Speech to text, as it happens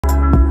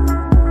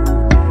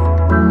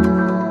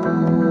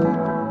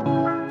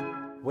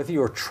Whether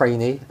you're a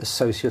trainee,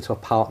 associate or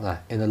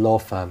partner in a law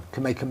firm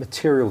can make a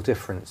material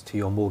difference to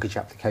your mortgage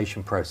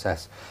application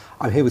process.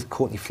 I'm here with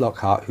Courtney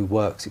Flockhart, who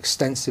works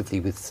extensively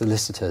with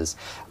solicitors.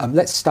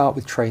 Let's start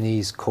with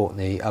trainees,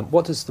 Courtney.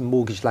 What does the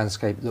mortgage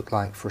landscape look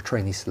like for a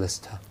trainee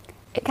solicitor?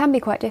 It can be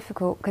quite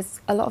difficult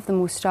because a lot of them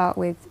will start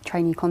with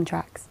trainee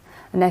contracts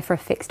and they're for a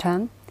fixed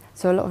term.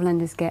 So a lot of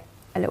lenders get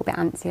a little bit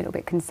antsy, a little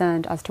bit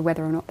concerned as to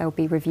whether or not they'll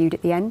be reviewed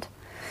at the end.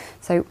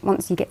 So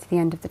once you get to the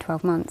end of the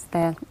 12 months,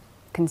 they're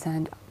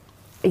concerned,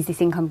 is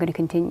this income going to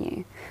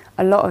continue?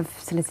 A lot of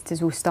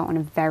solicitors will start on a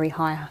very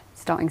high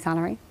starting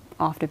salary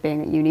after being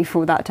at uni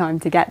for that time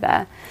to get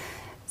there.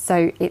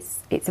 So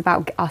it's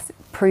about us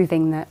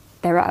proving that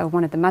they're at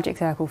one of the magic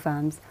circle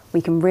firms.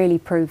 We can really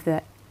prove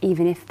that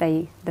even if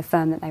the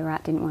firm that they were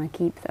at didn't want to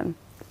keep them,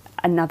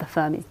 another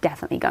firm is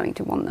definitely going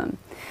to want them.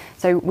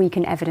 So we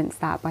can evidence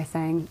that by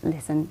saying,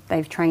 listen,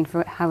 they've trained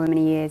for however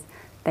many years,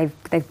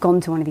 they've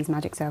gone to one of these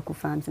magic circle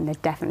firms and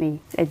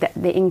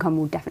the income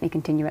will definitely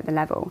continue at the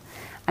level.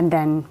 And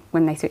then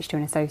when they switch to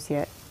an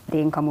associate, the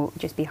income will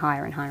just be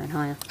higher and higher and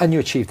higher. And you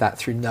achieve that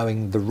through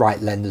knowing the right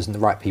lenders and the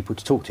right people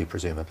to talk to,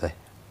 presumably?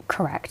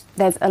 Correct.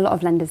 There's a lot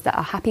of lenders that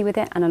are happy with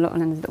it and a lot of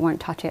lenders that won't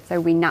touch it. So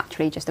we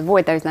naturally just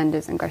avoid those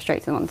lenders and go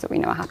straight to the ones that we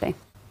know are happy.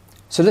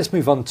 So let's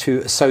move on to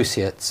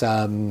associates.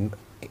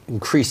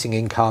 Increasing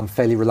income,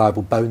 fairly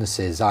reliable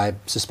bonuses. I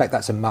suspect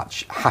that's a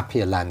much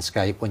happier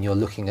landscape when you're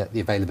looking at the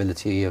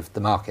availability of the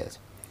market.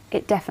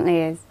 It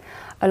definitely is.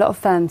 A lot of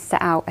firms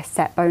set out a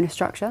set bonus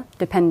structure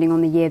depending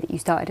on the year that you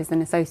started as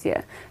an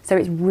associate. So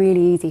it's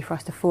really easy for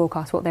us to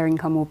forecast what their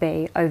income will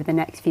be over the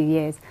next few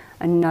years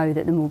and know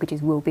that the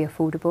mortgages will be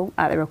affordable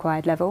at the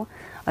required level.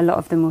 A lot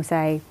of them will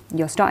say,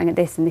 you're starting at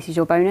this and this is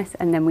your bonus,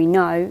 and then we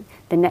know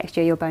the next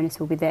year your bonus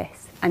will be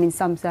this. And in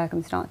some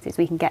circumstances,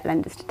 we can get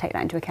lenders to take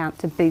that into account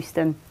to boost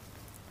them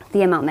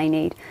the amount they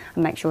need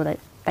and make sure that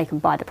they can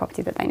buy the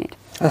property that they need.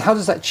 And how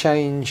does that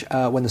change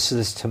when the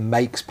solicitor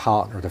makes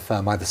partner at a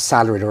firm, either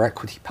salaried or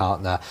equity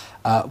partner?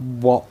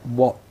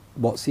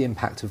 What's the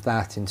impact of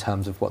that in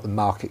terms of what the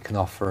market can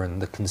offer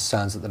and the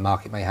concerns that the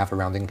market may have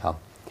around income?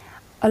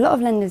 A lot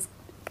of lenders,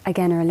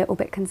 again, are a little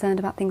bit concerned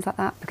about things like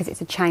that because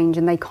it's a change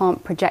and they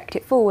can't project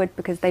it forward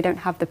because they don't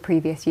have the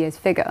previous year's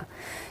figure.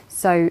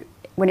 So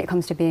when it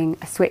comes to being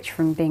a switch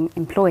from being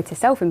employed to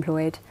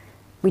self-employed,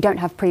 we don't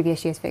have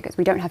previous year's figures.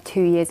 We don't have 2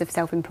 years of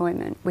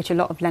self-employment, which a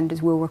lot of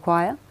lenders will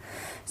require.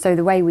 So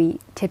the way we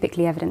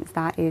typically evidence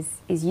that is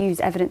use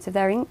evidence of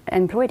their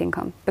employed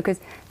income, because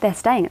they're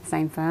staying at the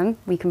same firm.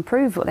 We can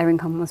prove what their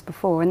income was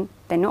before and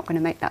they're not going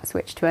to make that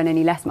switch to earn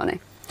any less money.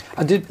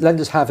 And did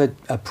lenders have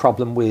a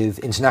problem with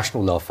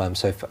international law firms?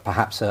 So if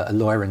perhaps a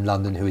lawyer in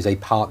London who is a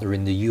partner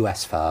in the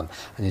US firm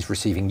and is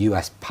receiving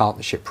US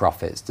partnership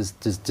profits, does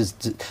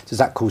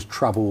that cause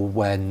trouble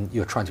when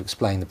you're trying to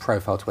explain the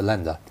profile to a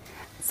lender?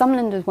 Some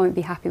lenders won't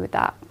be happy with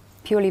that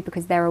purely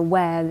because they're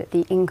aware that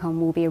the income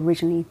will be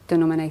originally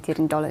denominated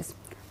in dollars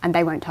and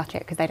they won't touch it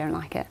because they don't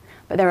like it.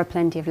 But there are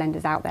plenty of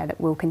lenders out there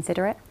that will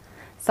consider it.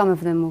 Some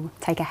of them will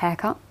take a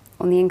haircut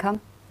on the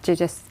income to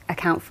just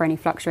account for any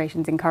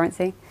fluctuations in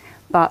currency,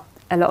 but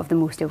a lot of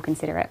them will still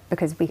consider it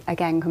because we,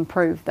 again, can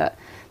prove that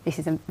this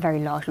is a very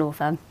large law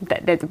firm,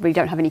 that we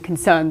don't have any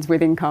concerns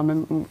with income,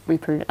 and we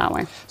prove it that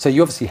way. So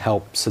you obviously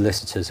help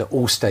solicitors at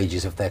all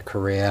stages of their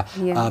career.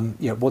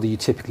 Yeah. What are you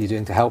typically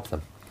doing to help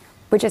them?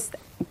 We're just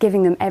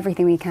giving them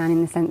everything we can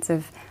in the sense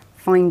of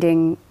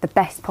finding the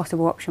best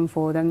possible option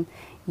for them,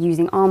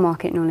 using our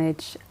market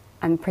knowledge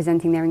and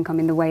presenting their income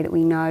in the way that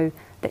we know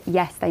that,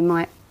 yes, they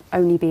might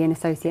only be an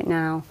associate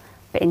now,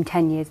 but in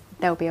 10 years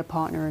they'll be a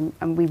partner,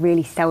 and we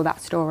really sell that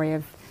story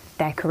of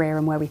their career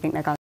and where we think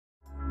they're going.